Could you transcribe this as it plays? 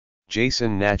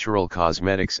Jason Natural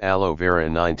Cosmetics Aloe Vera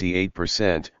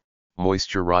 98%,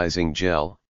 Moisturizing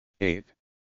Gel, 8.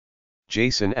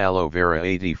 Jason Aloe Vera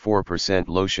 84%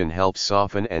 Lotion helps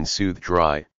soften and soothe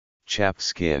dry, chapped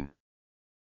skin.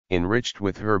 Enriched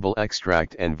with herbal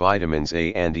extract and vitamins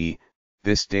A and E,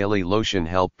 this daily lotion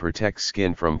helps protect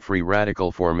skin from free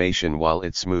radical formation while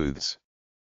it smooths.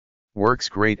 Works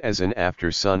great as an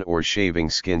after sun or shaving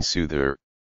skin soother.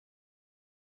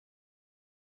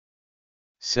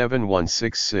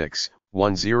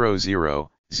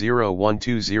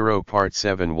 7166-100-0120 Part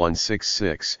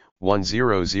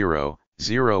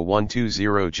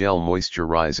 7166-100-0120 Gel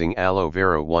Moisturizing Aloe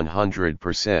Vera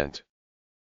 100%.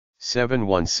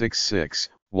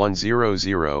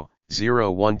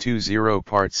 7166-100-0120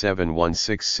 Part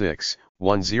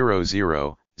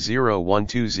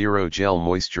 7166-100-0120 Gel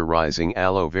Moisturizing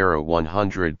Aloe Vera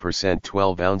 100%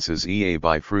 12 ounces EA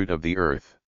by Fruit of the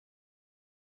Earth.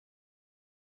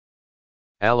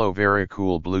 Aloe Vera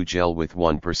Cool Blue Gel with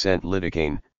 1%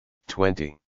 lidocaine,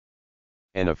 20.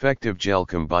 An effective gel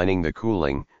combining the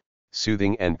cooling,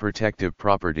 soothing and protective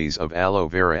properties of aloe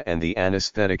vera and the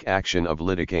anesthetic action of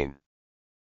lidocaine.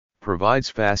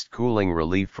 Provides fast cooling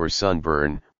relief for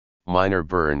sunburn, minor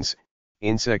burns,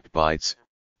 insect bites,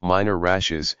 minor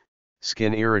rashes,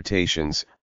 skin irritations,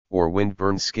 or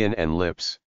windburn skin and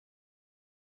lips.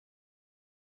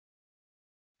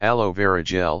 Aloe Vera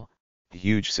Gel,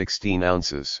 huge 16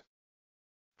 ounces.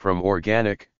 From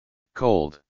Organic,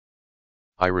 Cold.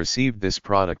 I received this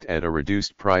product at a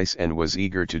reduced price and was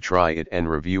eager to try it and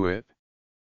review it.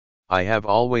 I have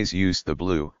always used the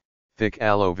blue, thick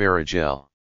aloe vera gel.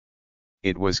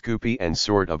 It was goopy and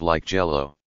sort of like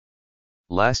Jell-O.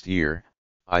 Last year,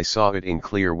 I saw it in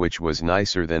clear, which was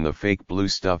nicer than the fake blue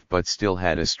stuff but still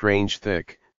had a strange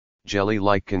thick,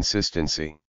 jelly-like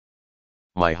consistency.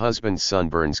 My husband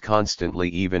sunburns constantly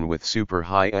even with super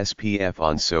high SPF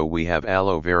on, so we have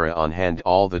aloe vera on hand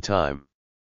all the time.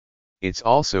 It's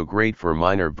also great for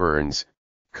minor burns,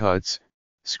 cuts,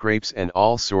 scrapes and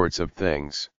all sorts of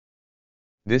things.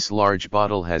 This large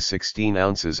bottle has 16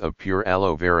 ounces of pure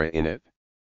aloe vera in it.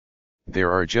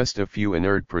 There are just a few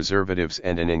inert preservatives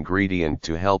and an ingredient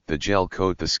to help the gel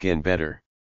coat the skin better.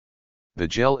 The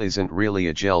gel isn't really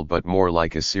a gel but more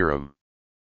like a serum.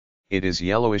 It is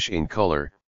yellowish in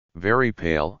color, very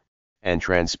pale, and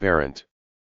transparent.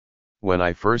 When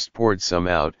I first poured some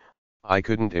out, I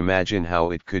couldn't imagine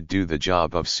how it could do the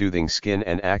job of soothing skin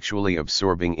and actually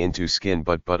absorbing into skin,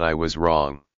 but I was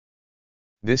wrong.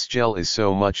 This gel is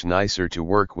so much nicer to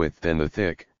work with than the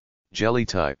thick, jelly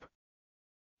type.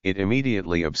 It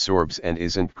immediately absorbs and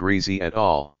isn't greasy at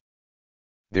all.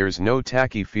 There's no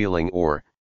tacky feeling or,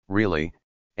 really,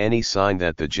 any sign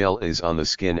that the gel is on the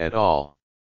skin at all.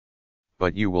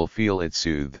 But you will feel it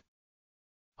soothe.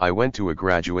 I went to a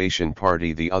graduation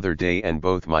party the other day and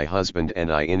both my husband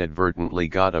and I inadvertently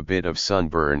got a bit of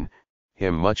sunburn,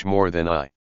 him much more than I.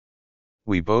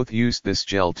 We both used this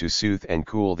gel to soothe and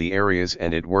cool the areas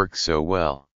and it worked so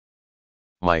well.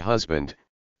 My husband,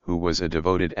 who was a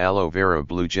devoted aloe vera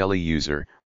blue jelly user,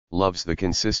 loves the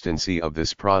consistency of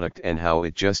this product and how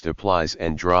it just applies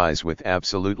and dries with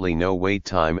absolutely no wait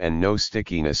time and no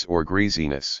stickiness or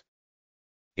greasiness.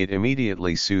 It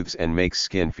immediately soothes and makes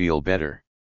skin feel better.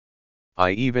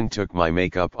 I even took my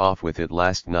makeup off with it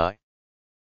last night.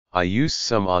 I used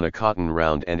some on a cotton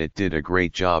round and it did a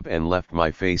great job and left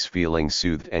my face feeling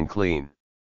soothed and clean.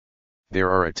 There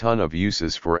are a ton of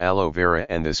uses for aloe vera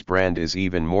and this brand is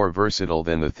even more versatile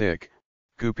than the thick,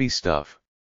 goopy stuff.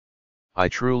 I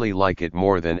truly like it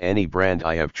more than any brand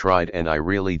I have tried and I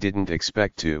really didn't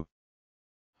expect to.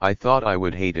 I thought I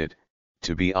would hate it,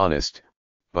 to be honest,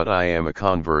 but I am a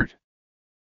convert.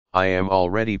 I am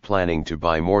already planning to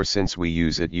buy more since we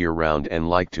use it year-round and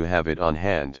like to have it on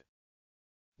hand.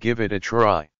 Give it a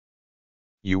try.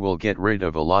 You will get rid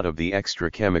of a lot of the extra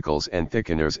chemicals and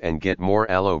thickeners and get more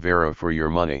aloe vera for your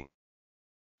money.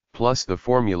 Plus the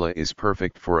formula is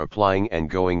perfect for applying and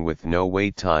going with no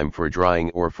wait time for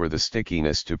drying or for the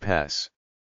stickiness to pass.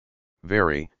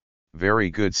 Very, very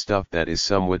good stuff that is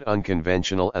somewhat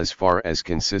unconventional as far as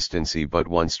consistency, but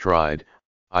once tried,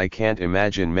 I can't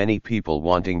imagine many people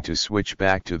wanting to switch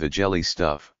back to the jelly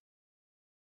stuff.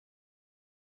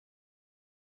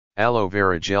 Aloe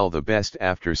vera gel, the best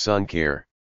after sun care.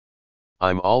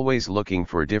 I'm always looking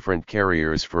for different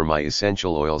carriers for my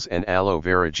essential oils and aloe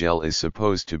vera gel is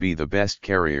supposed to be the best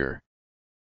carrier.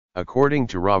 According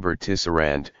to Robert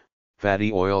Tisserand,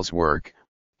 fatty oils work,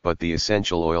 but the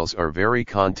essential oils are very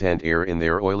content air in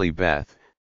their oily bath,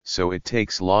 so it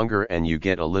takes longer and you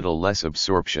get a little less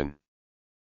absorption.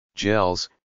 Gels,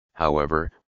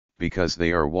 however, because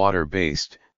they are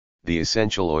water-based, the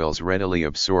essential oils readily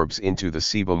absorbs into the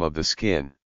sebum of the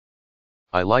skin.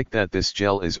 I like that this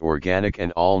gel is organic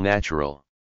and all natural.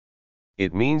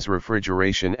 It means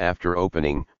refrigeration after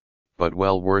opening, but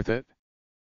well worth it.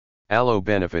 Aloe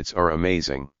benefits are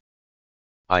amazing.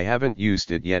 I haven't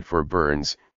used it yet for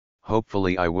burns,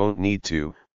 hopefully I won't need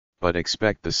to, but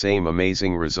expect the same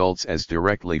amazing results as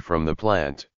directly from the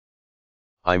plant.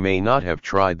 I may not have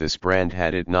tried this brand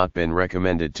had it not been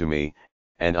recommended to me,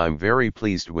 and I'm very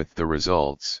pleased with the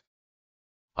results.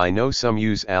 I know some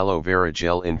use aloe vera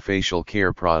gel in facial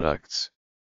care products.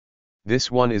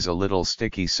 This one is a little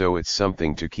sticky, so it's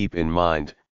something to keep in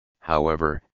mind,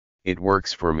 however, it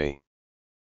works for me.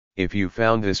 If you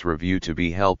found this review to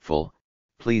be helpful,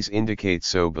 please indicate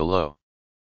so below.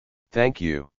 Thank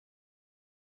you.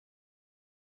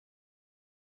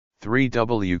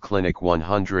 3W Clinic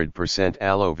 100%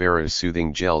 Aloe Vera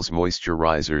Soothing Gels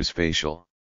Moisturizers Facial.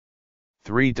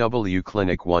 3W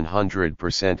Clinic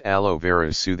 100% Aloe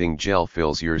Vera Soothing Gel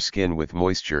fills your skin with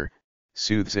moisture,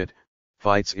 soothes it,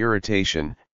 fights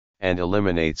irritation, and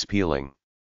eliminates peeling.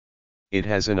 It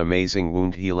has an amazing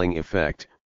wound healing effect,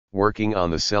 working on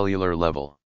the cellular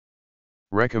level.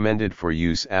 Recommended for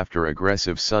use after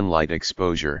aggressive sunlight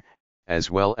exposure, as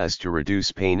well as to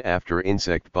reduce pain after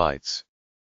insect bites.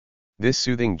 This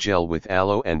soothing gel with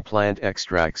aloe and plant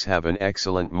extracts have an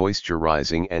excellent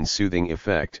moisturizing and soothing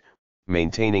effect,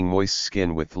 maintaining moist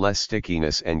skin with less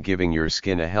stickiness and giving your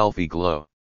skin a healthy glow.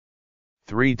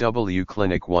 3W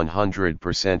Clinic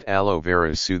 100% Aloe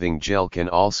Vera Soothing Gel can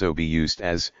also be used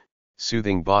as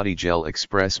Soothing Body Gel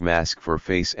Express Mask for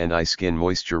face and eye, Skin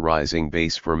Moisturizing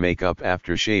Base for makeup,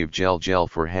 Aftershave Gel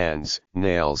for hands,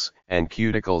 nails, and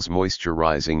cuticles,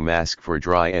 Moisturizing Mask for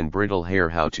dry and brittle hair.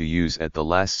 How to use at the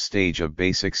last stage of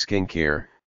basic skincare.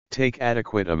 Take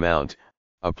adequate amount,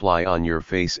 apply on your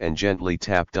face and gently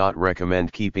tap.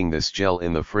 Recommend keeping this gel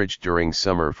in the fridge during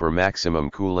summer for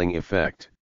maximum cooling effect.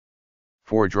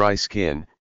 For dry skin,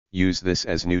 use this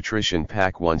as nutrition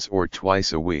pack once or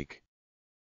twice a week.